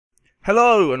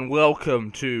Hello and welcome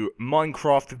to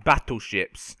Minecraft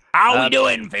Battleships. How we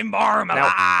doing, Finbar, my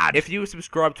lad? If you were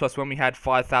subscribed to us when we had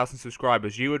 5,000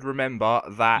 subscribers, you would remember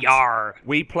that Yar.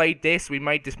 we played this, we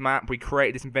made this map, we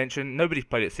created this invention. Nobody's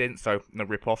played it since, so no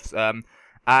rip-offs.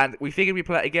 And we figured we'd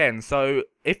play it again. So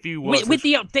if you want with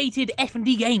the updated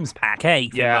F&D Games pack, hey?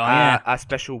 Finbar, a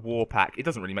special war pack. It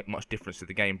doesn't really make much difference to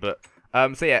the game, but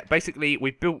so yeah, basically we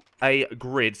built a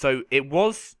grid. So it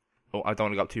was. Oh, I don't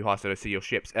want to go up too high so I don't see your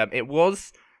ships. It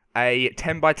was a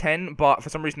 10 by 10, but for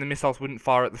some reason the missiles wouldn't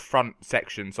fire at the front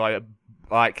section, so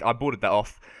I boarded that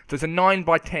off. So it's a 9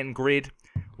 by 10 grid.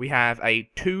 We have a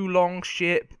 2 long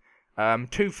ship, 2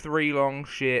 3 long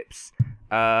ships,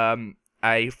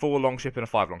 a 4 long ship, and a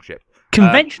 5 long ship.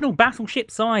 Conventional battleship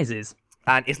sizes.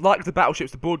 And it's like the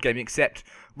Battleships, the board game, except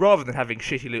rather than having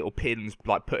shitty little pins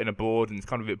like put in a board and it's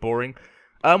kind of a bit boring.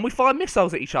 We fire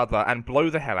missiles at each other and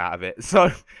blow the hell out of it.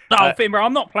 So, Finbar,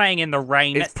 I'm not playing in the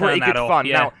rain. It's pretty good fun.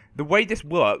 Yeah. Now, the way this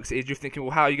works is you're thinking,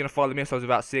 well, how are you going to fire the missiles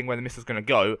without seeing where the missile's going to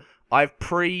go? I've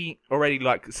already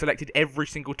selected every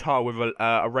single tile with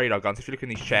a radar gun. So if you look in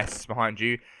these chests behind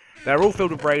you, they're all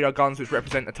filled with radar guns which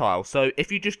represent a tile. So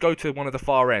if you just go to one of the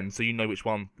far ends, so you know which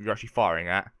one you're actually firing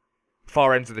at,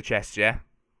 far ends of the chests, yeah.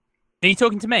 Are you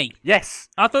talking to me? Yes.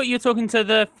 I thought you were talking to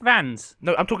the fans.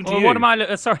 No, I'm talking to you. What am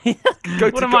I sorry.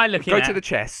 What am I looking at? Go to the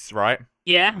chests, right?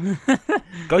 Yeah.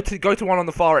 go to one on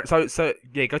the far end. So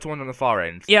yeah, go to one on the far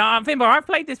end. Yeah, Finbar, I've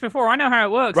played this before. I know how it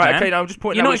works. Right. Man. Okay. Now I'm just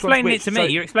pointing. You're out not which one's explaining which. it to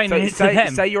me. You're explaining it to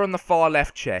them. Say you're on the far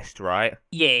left chest, right?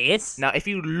 Yes. Now, if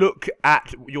you look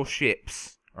at your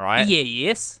ships, right?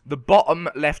 Yes. The bottom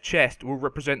left chest will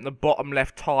represent the bottom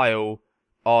left tile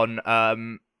on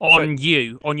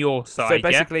on your side. So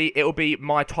basically, it'll be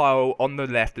my tile on the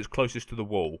left that's closest to the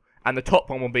wall, and the top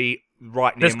one will be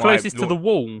right near that's closest to the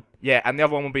wall. Yeah, and the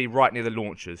other one will be right near the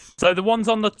launchers. So the ones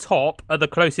on the top are the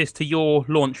closest to your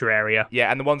launcher area. Yeah,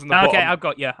 and the ones on the bottom. Okay, I've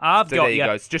got you. There you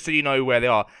go. Just so you know where they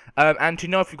are. And to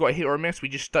know if you've got a hit or a miss, we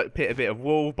just put a bit of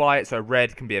wool by it. So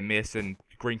red can be a miss and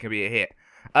green can be a hit.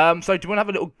 So do you want to have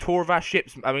a little tour of our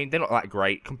ships? I mean, they're not that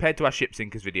great. Compared to our Ship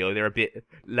Sinkers video, they're a bit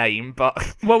lame,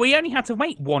 but... Well, we only had to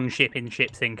make one ship in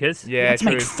Ship Sinkers. Yeah, Let's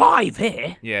make 5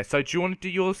 here. Yeah, so do you want to do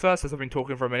yours first, as I've been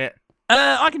talking for a minute?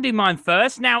 I can do mine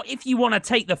first. Now, if you want to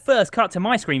take the first cut to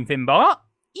my screen, Finbar,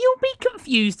 you'll be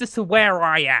confused as to where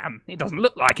I am. It doesn't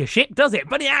look like a ship, does it?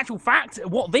 But in actual fact,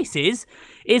 what this is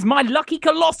my lucky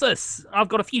Colossus. I've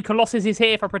got a few Colossuses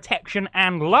here for protection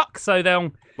and luck, so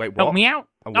they'll help me out.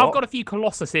 I've got a few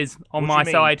Colossuses on my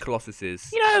side.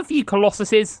 Colossuses? You know, a few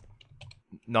Colossuses.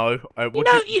 No.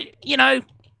 You know,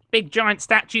 big giant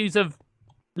statues of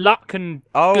luck and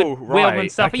will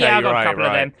and stuff. Okay, yeah, I've got a couple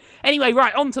of them. Anyway,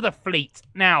 right, onto the fleet.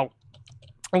 Now,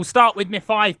 I'll start with my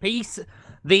 5-piece.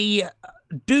 The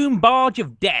Doom Barge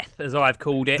of Death, as I've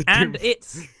called it. And it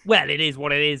is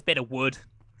what it is, bit of wood.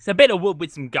 It's a bit of wood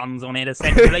with some guns on it,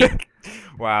 essentially.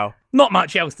 Wow. Not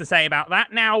much else to say about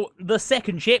that. Now, the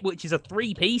second ship, which is a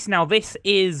 3-piece. Now, this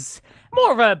is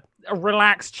more of a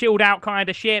relaxed, chilled-out kind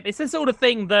of ship. It's the sort of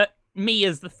thing that me,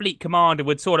 as the fleet commander,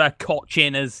 would sort of cotch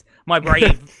in as my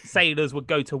brave sailors would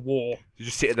go to war. You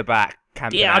just sit at the back,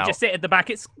 camping out. Yeah, I just sit at the back.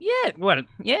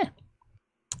 Yeah.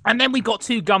 And then we've got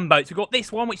 2 gunboats. We've got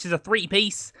this one, which is a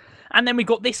 3-piece. And then we've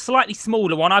got this slightly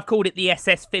smaller one. I've called it the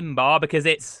SS Finbar because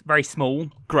it's very small.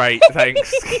 Great,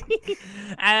 thanks.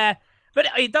 But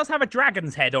it does have a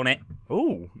dragon's head on it.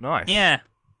 Oh, nice. Yeah. It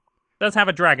does have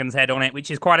a dragon's head on it,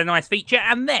 which is quite a nice feature.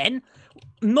 And then,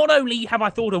 not only have I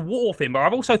thought of war, Finbar,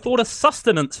 I've also thought of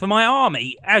sustenance for my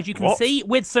army, as you can see,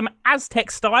 with some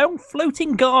Aztec-style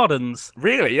floating gardens.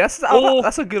 Really? That's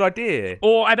a good idea.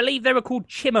 Or I believe they were called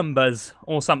chimumbas,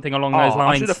 or something along those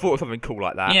lines. I should have thought of something cool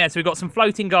like that. Yeah, so we've got some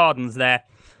floating gardens there.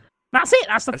 That's it,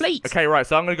 that's the fleet. Okay, right,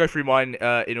 so I'm going to go through mine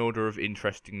in order of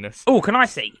interestingness. Oh, can I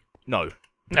see? No.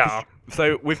 No.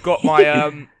 So we've got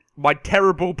my my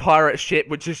terrible pirate ship,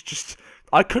 which is just...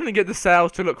 I couldn't get the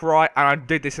sails to look right, and I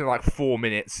did this in like 4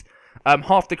 minutes.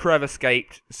 Half the crew have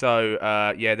escaped, so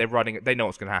yeah, they're running. They know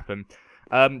what's going to happen.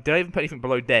 Did I even put anything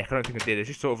below deck? I don't think I did. It's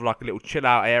just sort of like a little chill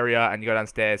out area, and you go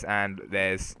downstairs, and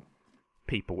there's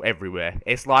people everywhere.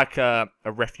 It's like a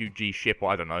refugee ship,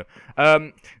 or I don't know.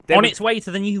 On its way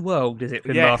to the new world, is it?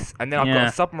 Yes, and then I've got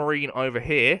a submarine over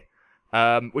here,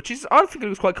 which is, I think it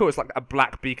looks quite cool. It's like a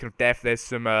black beacon of death. There's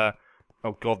some, oh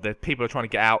god, the people are trying to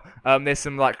get out. There's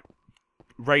some like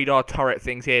radar turret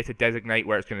things here to designate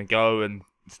where it's going to go and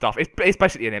stuff. It's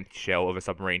basically an empty shell of a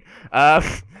submarine.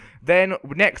 Then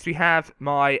next we have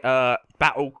my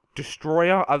battle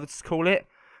destroyer, I would call it.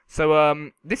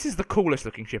 So this is the coolest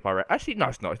looking ship I read. Actually, no,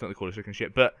 it's not. It's not the coolest looking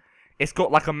ship, but it's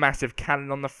got like a massive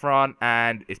cannon on the front,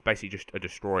 and it's basically just a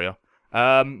destroyer.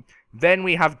 Then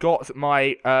we have got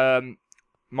my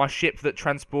my ship that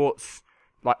transports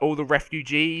like all the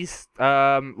refugees,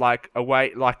 illegal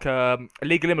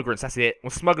immigrants. That's it.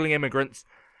 Or smuggling immigrants.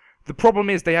 The problem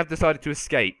is they have decided to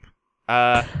escape.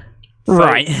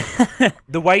 Right.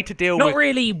 The way to deal Not with...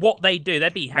 really what they do.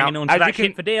 They'd be hanging on to that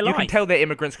ship for dear life. You can tell they're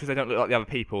immigrants because they don't look like the other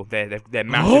people. They're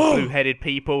massive blue-headed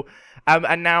people.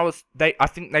 And now I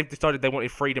think they've decided they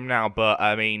wanted freedom now. But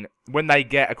I mean, when they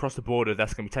get across the border,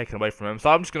 that's going to be taken away from them. So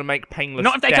I'm just going to make painless.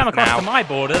 Not if they come across to my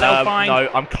border. They'll find. No,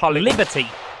 I'm culling Liberty.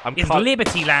 It's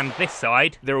Liberty Land this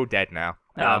side. They're all dead now.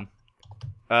 Oh.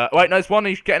 Wait, no, there's one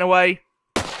who's getting away.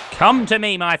 Come to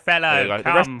me, my fellow.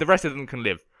 The rest of them can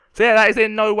live. So yeah, that is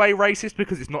in no way racist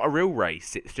because it's not a real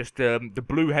race. It's just the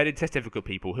blue-headed testificate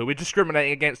people who we're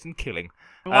discriminating against and killing.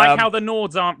 Like how the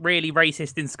Nords aren't really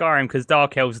racist in Skyrim because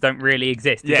Dark Elves don't really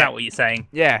exist. Is that what you're saying?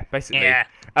 Yeah, basically. Yeah.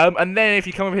 And then if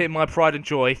you come over here, my pride and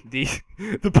joy,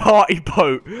 the party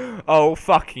boat. Oh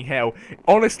fucking hell!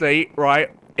 Honestly, right,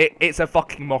 it's a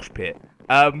fucking mosh pit.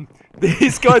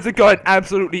 These guys are going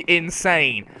absolutely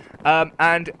insane.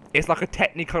 And it's like a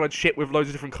technicolored ship with loads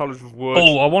of different colours of wood.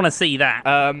 Oh, I want to see that.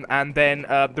 And then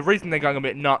the reason they're going a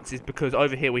bit nuts is because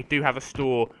over here we do have a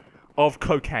store of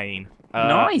cocaine.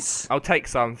 Nice. I'll take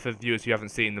some for viewers who haven't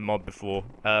seen the mod before.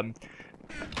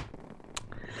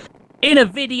 In a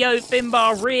video,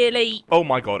 Finbar, really? Oh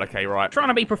my god, okay, right. Trying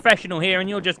to be professional here and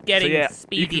you're just getting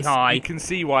speedy high. You can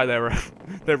see why they're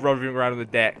roving around on the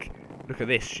deck. Look at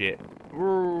this shit.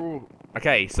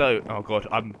 Okay, so, oh god,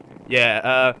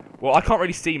 well, I can't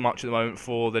really see much at the moment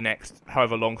for the next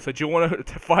however long. So, do you want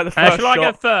to fire the first shall I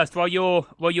shot? go first while you're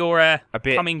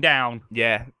coming down?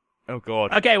 Yeah. Oh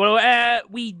god. Okay, well,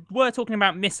 we were talking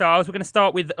about missiles. We're going to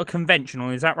start with a conventional.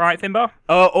 Is that right, Finbar?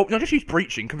 No, just use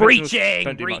breaching. Breaching.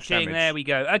 There we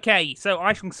go. Okay, so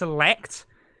I shall select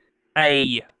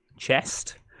a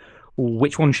chest.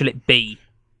 Which one shall it be?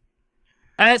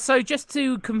 So just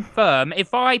to confirm,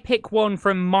 if I pick one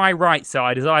from my right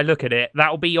side as I look at it,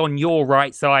 that'll be on your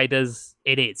right side as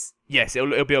it is. Yes,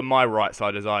 it'll be on my right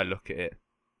side as I look at it.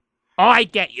 I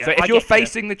get you. So if you're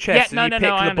facing the chest and you pick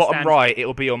the bottom right,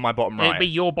 it'll be on my bottom right. It'll be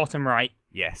your bottom right.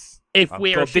 Yes. If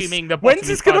we're assuming the bottom When's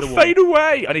this going to fade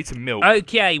away? I need some milk.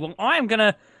 Okay, well, I am going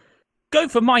to go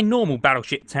for my normal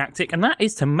battleship tactic, and that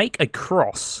is to make a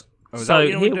cross. Oh, is that what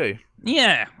you want to do?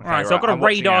 Yeah. Okay, right, so I've got a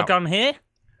radar gun here.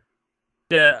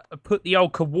 Put the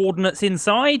old coordinates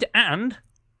inside, and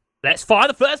let's fire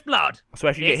the first blood. So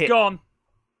if you get hit... It's gone.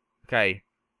 Okay.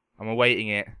 I'm awaiting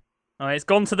it. Oh, it's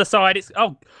gone to the side. It's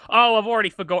I've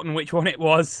already forgotten which one it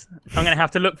was. I'm going to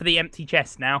have to look for the empty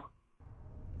chest now.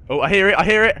 Oh, I hear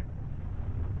it.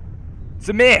 It's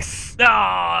a miss.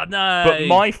 Oh, no. But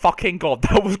my fucking god,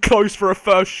 that was close for a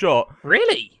first shot.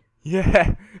 Really?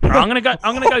 Yeah. Right, I'm gonna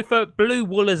go for blue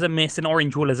wool as a miss and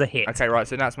orange wool as a hit. Okay, right.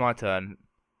 So that's my turn.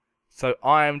 So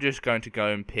I am just going to go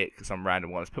and pick some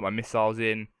random ones. Put my missiles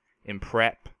in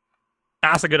prep.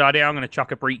 That's a good idea. I'm going to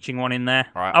chuck a breaching one in there.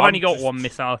 Right, I've only got one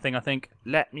missile thing, I think.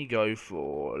 Let me go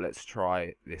for... Let's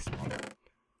try this one.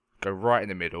 Go right in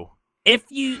the middle. If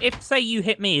say you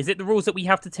hit me, is it the rules that we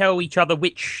have to tell each other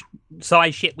which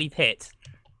size ship we've hit? Is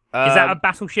that a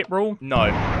battleship rule? No.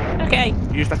 Okay.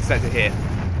 You just have to set it here.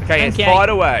 Okay, it's fired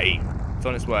away. It's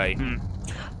on its way.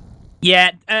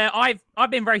 Yeah,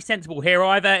 I've been very sensible here.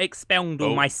 I've expelled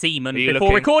all my seamen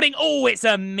before recording. Oh, it's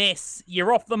a miss.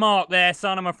 You're off the mark there,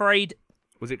 son, I'm afraid.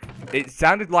 Was it? It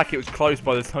sounded like it was close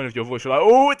by the tone of your voice. You're like,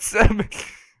 oh, it's... No,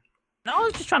 I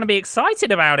was just trying to be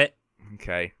excited about it.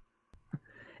 Okay.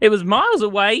 It was miles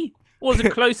away.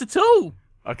 Wasn't close at all.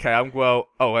 Okay, I'm well...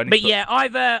 Oh, but yeah,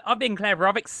 I've been clever.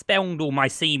 I've expelled all my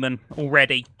seamen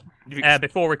already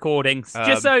before recording.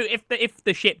 Just so if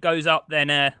the ship goes up,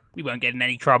 then we won't get in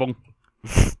any trouble.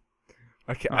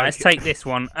 Okay, right, let's take this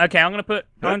one. Okay, I'm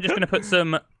just gonna put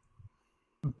some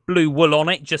blue wool on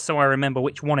it, just so I remember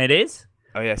which one it is.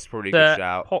 Oh yes, probably a good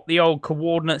shout. Pop the old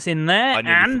coordinates in there, I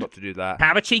nearly forgot to do that.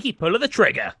 Have a cheeky pull of the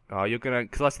trigger. Oh, you're gonna,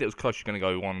 because I said it was close. You're gonna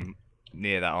go one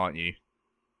near that, aren't you?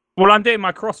 Well, I'm doing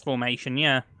my cross formation,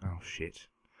 yeah. Oh shit.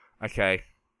 Okay.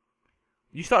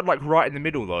 You started like right in the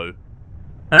middle though.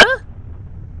 Huh?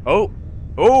 Oh,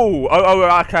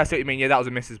 okay, I see what you mean. Yeah, that was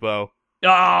a miss as well. Oh,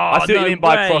 I see what you mean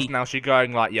by cross now. She's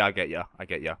going like, yeah, I get you.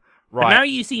 Right. But now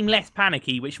you seem less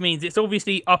panicky, which means it's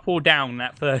obviously up or down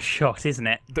that first shot, isn't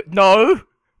it? No.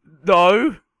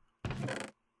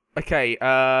 Okay,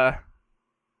 right,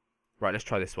 let's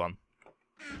try this one.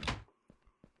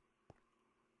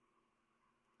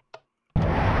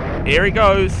 Here he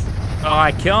goes.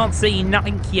 I can't see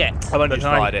nothing yet. I've only just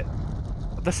fired it.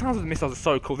 The sounds of the missiles are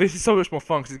so cool. This is so much more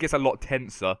fun because it gets a lot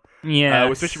tenser. Yeah.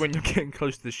 Especially when you're getting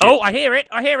close to the ship. Oh, I hear it.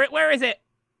 Where is it?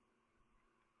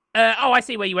 Oh, I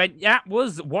see where you went. That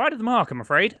was wide of the mark, I'm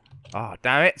afraid. Oh,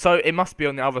 damn it. So it must be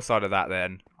on the other side of that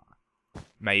then.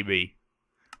 Maybe.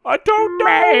 I don't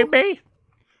know. Maybe.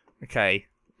 Okay.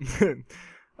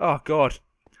 Oh, God.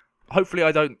 Hopefully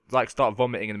I don't, like, start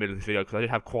vomiting in the middle of this video, because I did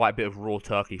have quite a bit of raw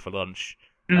turkey for lunch.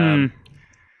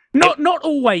 Not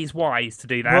always wise to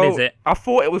do that, well, is it? I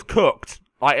thought it was cooked.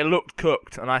 Like, it looked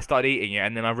cooked, and I started eating it,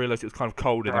 and then I realised it was kind of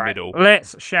cold in the middle.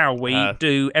 Shall we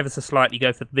do ever so slightly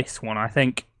go for this one, I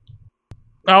think.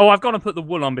 Oh, I've got to put the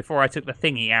wool on before I took the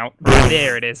thingy out.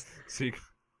 There it is.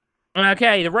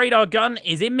 Okay, the radar gun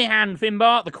is in my hand,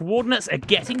 Finbar. The coordinates are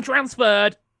getting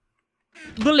transferred.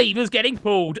 The lever's getting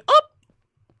pulled up.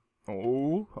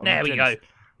 Oh, there we go.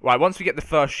 Right, once we get the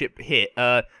first ship hit,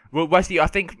 well, Wesley, I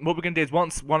think what we're going to do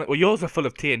is well, yours are full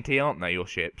of TNT, aren't they, your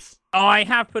ships? I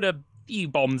have put a few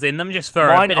bombs in them just for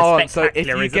a bit of spectacularism. So if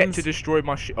you get to destroy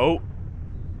my ship... Oh,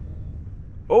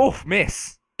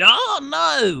 miss. Oh,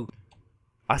 no.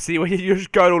 I see where you're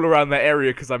just going all around that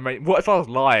area because I made... What if I was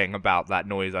lying about that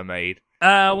noise I made?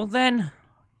 Well then,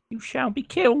 you shall be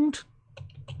killed.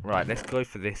 Right, let's go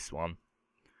for this one.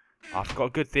 I've got a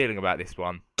good feeling about this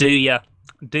one. Do you?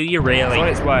 Do you really? It's on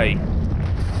its way.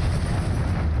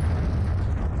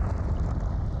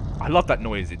 I love that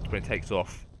noise when it takes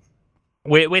off.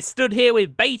 We're stood here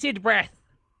with bated breath.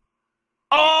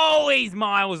 Oh, he's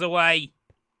miles away.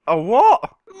 Oh,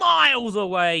 what? Miles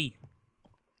away.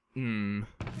 Okay.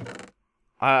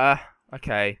 I'm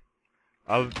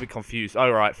a bit confused.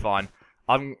 Alright, fine.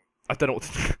 I don't know what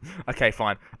to do. Okay,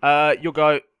 fine. You'll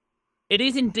go. It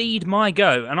is indeed my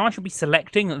go, and I shall be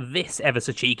selecting this ever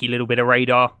so cheeky little bit of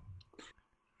radar.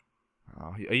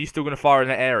 Oh, are you still going to fire in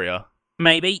that area?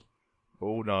 Maybe.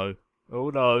 Oh, no. Oh,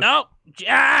 no. No!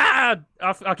 I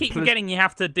keep forgetting you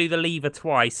have to do the lever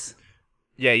twice.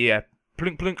 Yeah.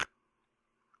 Plunk, plunk.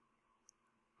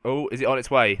 Oh, is it on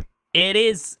its way? It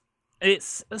is.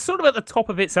 It's sort of at the top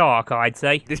of its arc, I'd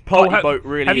say. This party boat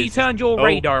really Have is... you turned your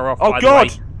radar off, Oh, by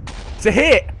God! the way? It's a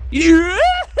hit! Yeah!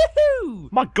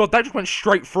 My God, that just went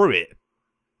straight through it.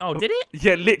 Oh, did it?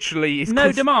 Yeah, literally. It's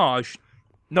no damage.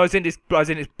 No, as in it's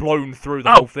blown through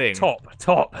the whole thing. Top.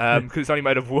 Because it's only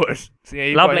made of wood. So yeah,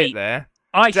 you've Lovely. got a hit there.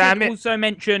 I should also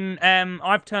mention,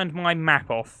 I've turned my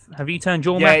map off. Have you turned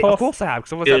your map off? Yeah, of course I have,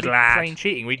 because Good I lad. was playing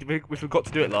cheating. We forgot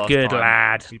to do it last time. Good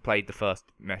lad. We played the first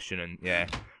mission, and yeah.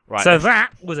 Right. So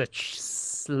that was a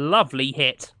lovely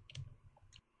hit.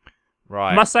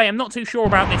 Right. I must say, I'm not too sure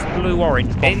about this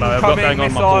blue-orange combo I've got going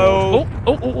missile. on my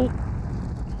board. Oh.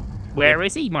 Where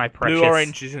is he, my precious?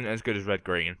 Blue-orange isn't as good as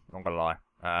red-green, not gonna lie.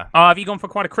 Have you gone for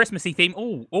quite a Christmassy theme?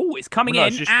 Oh, it's coming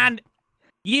in, and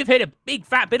you've hit a big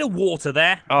fat bit of water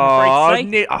there. Oh,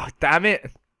 damn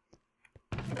it.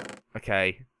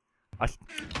 Okay.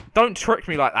 Don't trick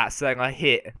me like that, saying I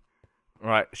hit.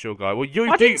 Right, sure, guy. Well,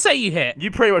 I didn't say you hit.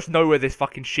 You pretty much know where this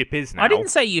fucking ship is now. I didn't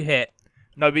say you hit.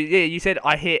 No, but yeah, you said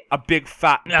I hit a big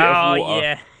fat bit of water.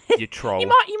 Yeah. You troll. You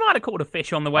might have caught a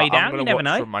fish on the way down. You never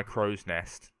know. From my crow's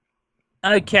nest.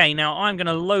 Okay, now I'm going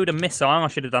to load a missile. I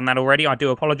should have done that already. I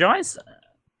do apologise.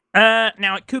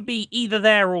 Now it could be either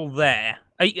there or there.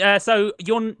 So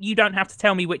you don't have to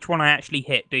tell me which one I actually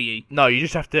hit, do you? No, you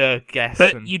just have to guess.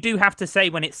 But you do have to say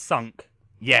when it's sunk.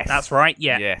 Yes. That's right.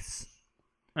 Yeah. Yes.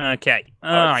 Okay.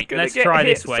 All right. Let's try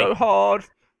this way. So hard.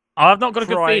 I've not got a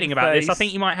good feeling about this. I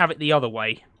think you might have it the other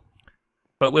way,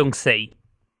 but we'll see.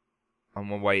 I'm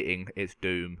waiting. It's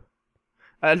doom.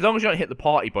 As long as you don't hit the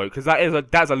party boat, because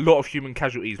that's a lot of human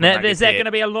casualties. There's going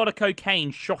to be a lot of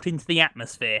cocaine shot into the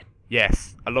atmosphere.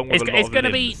 Yes, along with it's going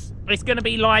to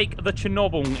be like the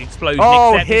Chernobyl explosion,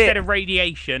 except instead of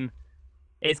radiation,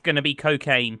 it's going to be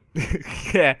cocaine.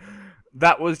 Yeah,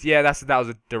 that was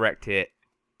a direct hit.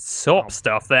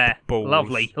 Stuff there.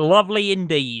 Balls. Lovely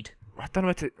indeed. I don't know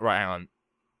where to. Right, hang on.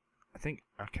 I think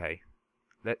okay.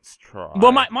 Let's try.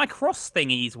 Well, my cross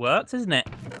thingy's worked, isn't it?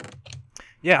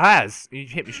 Yeah, it has. You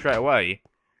hit me straight away.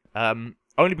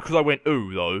 Only because I went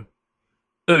ooh though.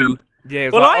 Ooh. Yeah.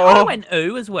 Well, I went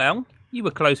ooh as well. You were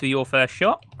close with your first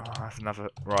shot. Oh, that's another.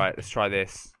 Right, let's try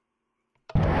this.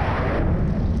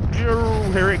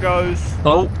 Here it goes.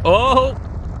 Oh.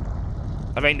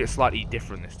 I've aimed it slightly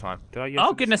different this time. Did I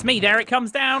use goodness me! There it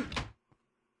comes down.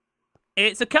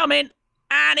 It's a coming,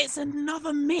 and it's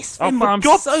another miss. Finbar. I'm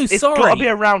so sorry. It's got to be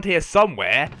around here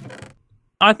somewhere.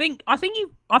 I think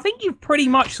you've pretty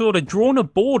much sort of drawn a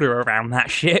border around that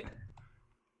ship.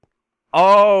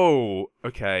 Oh,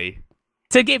 okay.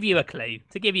 To give you a clue.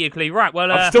 Right, well,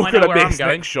 I'm still going to miss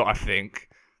next shot, I think.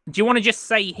 Do you want to just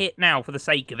say hit now for the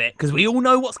sake of it? Because we all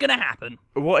know what's going to happen.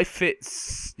 What if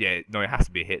it's... Yeah, no, it has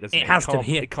to be a hit, doesn't it? It has to be a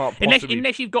hit. It can't possibly...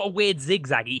 Unless you've got a weird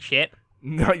zigzaggy ship.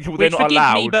 No, well, they're Which, not forgive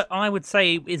allowed. me, but I would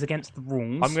say is against the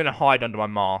rules. I'm going to hide under my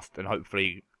mast and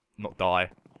hopefully not die.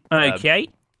 Okay.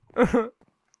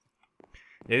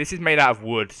 Yeah, this is made out of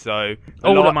wood, so...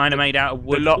 All of mine are made out of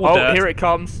wood or oh, dirt. here it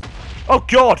comes. Oh,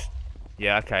 God!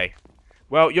 Yeah, okay.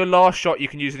 Well, your last shot, you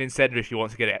can use an incendiary if you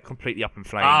want to get it completely up in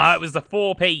flames. Ah, it was the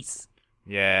 4-piece.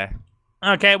 Yeah.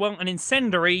 Okay, well, an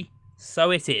incendiary, so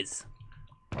it is.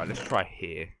 Right, let's try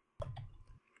here.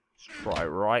 Let's try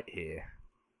right here.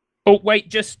 Oh, wait,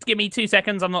 just give me 2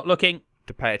 seconds. I'm not looking.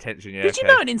 To pay attention, yeah. Did you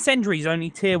know an incendiary is only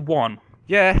tier 1?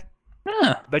 Yeah.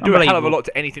 Ah, They do a hell of a lot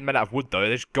to anything made out of wood, though.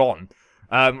 They're just gone.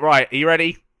 Right, are you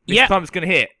ready? This time it's going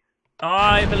to hit.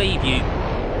 I believe you.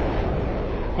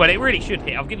 Well, it really should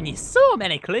hit. I've given you so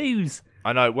many clues.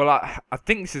 I know. Well, I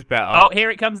think this is better. Oh,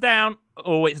 here it comes down.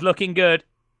 Oh, it's looking good.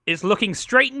 It's looking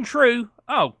straight and true.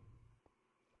 Oh.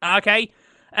 Okay.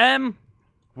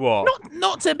 What?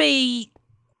 Not to be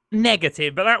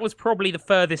negative, but that was probably the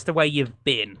furthest away you've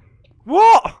been.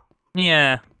 What?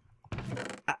 Yeah.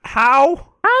 How?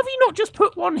 How have you not just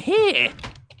put one here?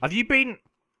 Have you been...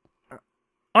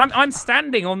 I'm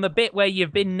standing on the bit where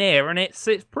you've been near, and it's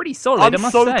pretty solid, I must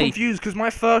I'm so say. confused, because my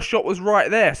first shot was right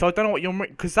there, so I don't know what you're...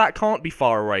 Because that can't be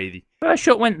far away. First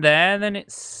shot went there, then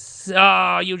it's...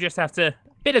 Ah, you'll just have to...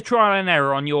 Bit of trial and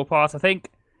error on your part, I think.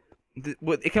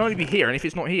 Well, it can only be here, and if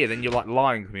it's not here, then you're, like,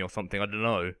 lying to me or something. I don't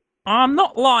know. I'm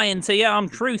not lying to you, I'm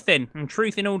truthing. I'm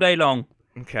truthing all day long.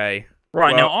 Okay.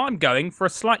 Right, Well, now I'm going for a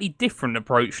slightly different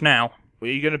approach now. Are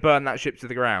you going to burn that ship to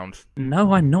the ground?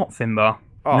 No, I'm not, Finbar.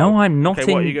 Oh, no, I'm not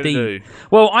okay, what are you indeed. going to do?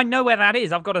 Well, I know where that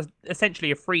is. I've got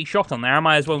essentially a free shot on there. I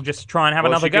might as well just try and have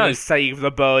another You're go. going to save the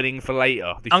burning for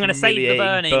later. I'm going to save the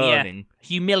burning, yeah.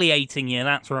 Humiliating you,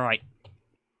 that's right.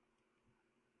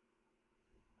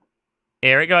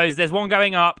 Here it goes. There's one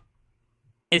going up.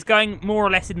 It's going more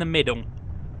or less in the middle.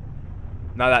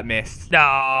 No, that missed.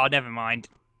 Ah, never mind.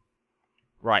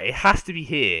 Right, it has to be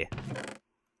here.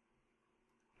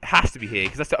 It has to be here,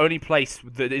 because that's the only place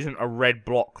that isn't a red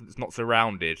block that's not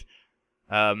surrounded.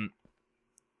 Right,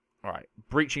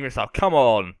 breaching missile, come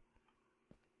on!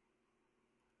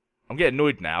 I'm getting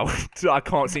annoyed now. I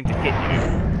can't seem to hit you.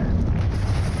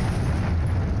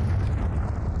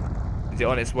 Is it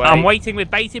on its way? I'm waiting with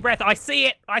bated breath. I see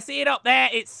it. I see it up there.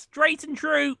 It's straight and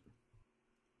true.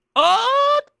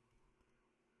 Oh!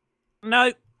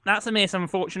 No, that's a miss,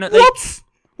 unfortunately. What?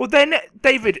 Well then,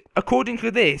 David, according to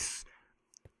this,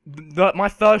 my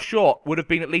first shot would have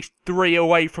been at least 3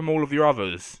 away from all of your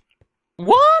others.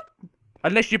 What?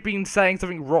 Unless you've been saying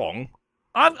something wrong.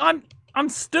 I'm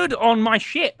stood on my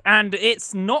ship, and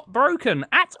it's not broken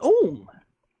at all.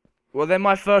 Well, then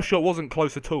my first shot wasn't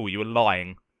close at all. You were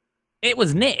lying. It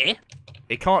was near.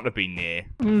 It can't have been near.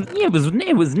 It was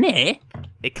near.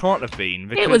 It can't have been.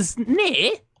 Because... It was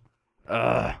near.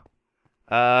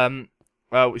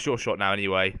 Well, it's your shot now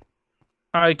anyway.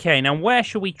 Okay, now where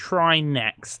shall we try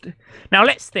next? Now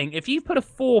let's think. If you put a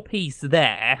 4-piece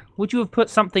there, would you have put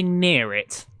something near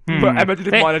it? But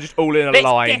imagine if mine are just all in a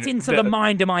line. Let's get into the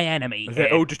mind of my enemy.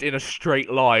 They're all just in a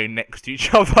straight line next to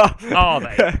each other. Are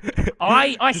they?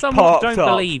 I somewhat don't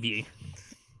believe you.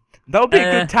 That would be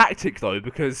a good tactic, though,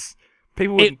 because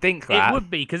people wouldn't think that. It would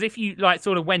be, because if you like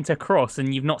sort of went across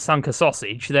and you've not sunk a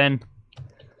sausage, then...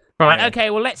 Right, Yeah. okay,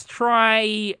 well, let's try...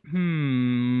 If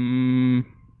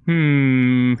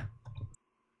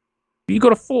you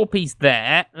got a 4-piece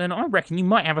there, then I reckon you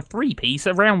might have a 3-piece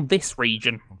around this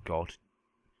region. Oh, God.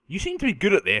 You seem to be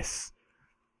good at this.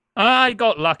 I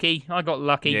got lucky.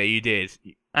 Yeah, you did.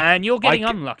 And you're getting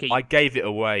unlucky. I gave it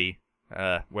away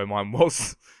where mine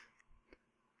was.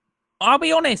 I'll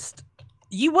be honest.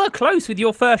 You were close with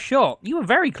your first shot. You were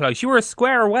very close. You were a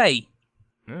square away.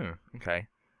 Oh, okay.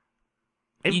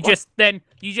 You just then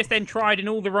tried in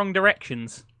all the wrong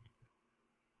directions.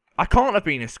 I can't have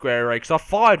been a square away because I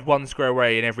fired one square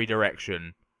away in every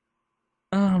direction.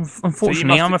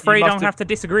 Unfortunately, I'm afraid I'll have to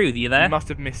disagree with you there. You must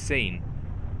have misseen.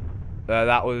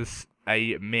 That was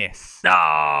a miss.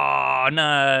 Oh,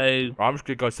 no. Right, I'm just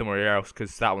going to go somewhere else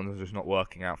because that one's just not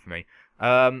working out for me.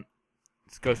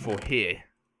 Let's go for here.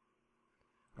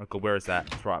 Oh god, where is that?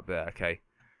 It's right up there, okay.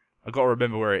 I've got to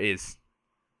remember where it is.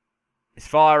 It's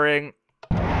firing.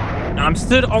 I'm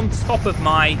stood on top of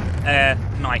my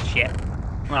nice ship.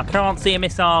 I can't see a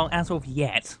missile as of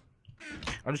yet.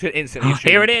 I'm just going to instantly shoot.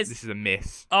 Here it is. This is a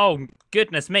miss. Oh,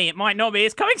 goodness me, it might not be.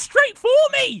 It's coming straight for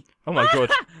me! Oh my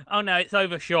god. Oh no, it's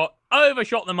overshot.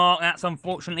 Overshot the mark. That's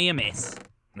unfortunately a miss.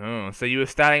 Oh, so you were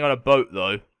standing on a boat,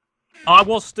 though. I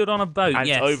was stood on a boat, and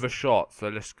yes. it's overshot, so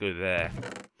let's go there.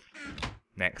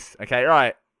 Next. Okay,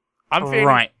 right. I'm feeling...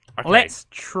 Right. Okay. Let's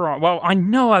try. Well, I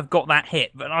know I've got that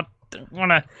hit, but don't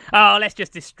wanna. Oh, let's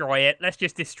just destroy it. Let's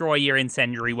just destroy your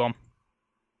incendiary one.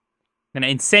 I'm gonna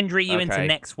incendiary you into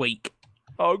next week.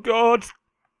 Oh God!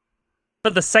 For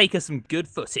the sake of some good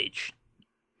footage.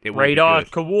 It will Radar be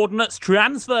good. coordinates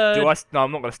transferred. No,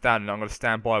 I'm not gonna stand. I'm gonna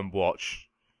stand by and watch.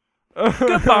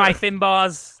 Goodbye,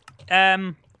 Finbars.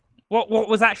 What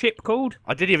was that ship called?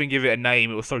 I didn't even give it a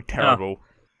name. It was so terrible. Oh.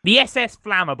 The SS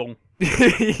Flammable.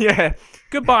 Yeah.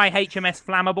 Goodbye, HMS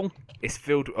Flammable. It's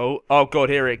filled. Oh God!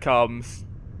 Here it comes.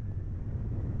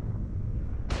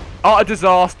 Utter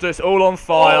disaster! It's all on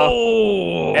fire.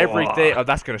 Oh. Everything. Oh,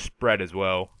 that's gonna spread as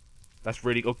well. That's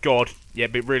really. Oh God! Yeah,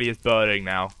 but it really is burning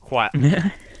now. Quite.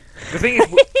 The thing is,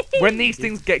 when these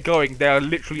things get going, they are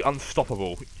literally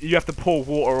unstoppable. You have to pour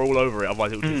water all over it,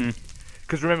 otherwise it will just.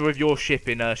 Because remember, with your ship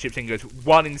in Ships English,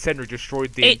 one incendiary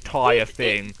destroyed the entire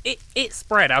thing. It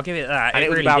spread. I'll give it that. And it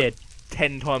was really about did.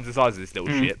 10 times the size of this little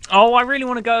ship. Oh, I really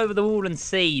want to go over the wall and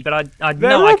see, but I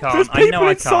know I can't. There's people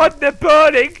inside. They're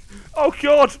burning. Oh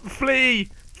God! Flee!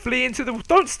 Flee into the.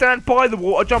 Don't stand by the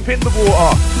water. Jump in the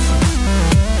water.